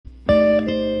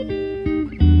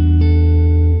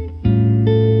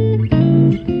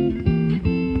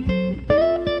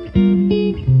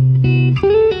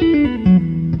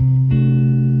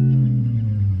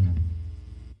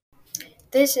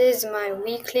This is my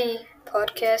weekly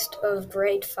podcast of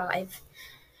grade 5.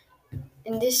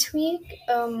 And this week,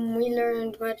 we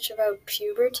learned much about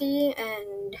puberty,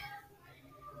 and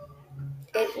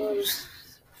it was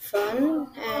fun,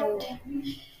 and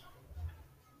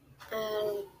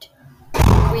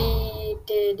we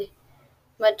did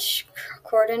much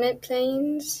coordinate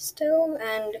planes still,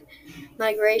 and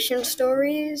migration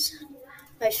stories.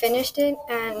 I finished it,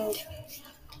 and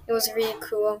it was really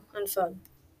cool and fun.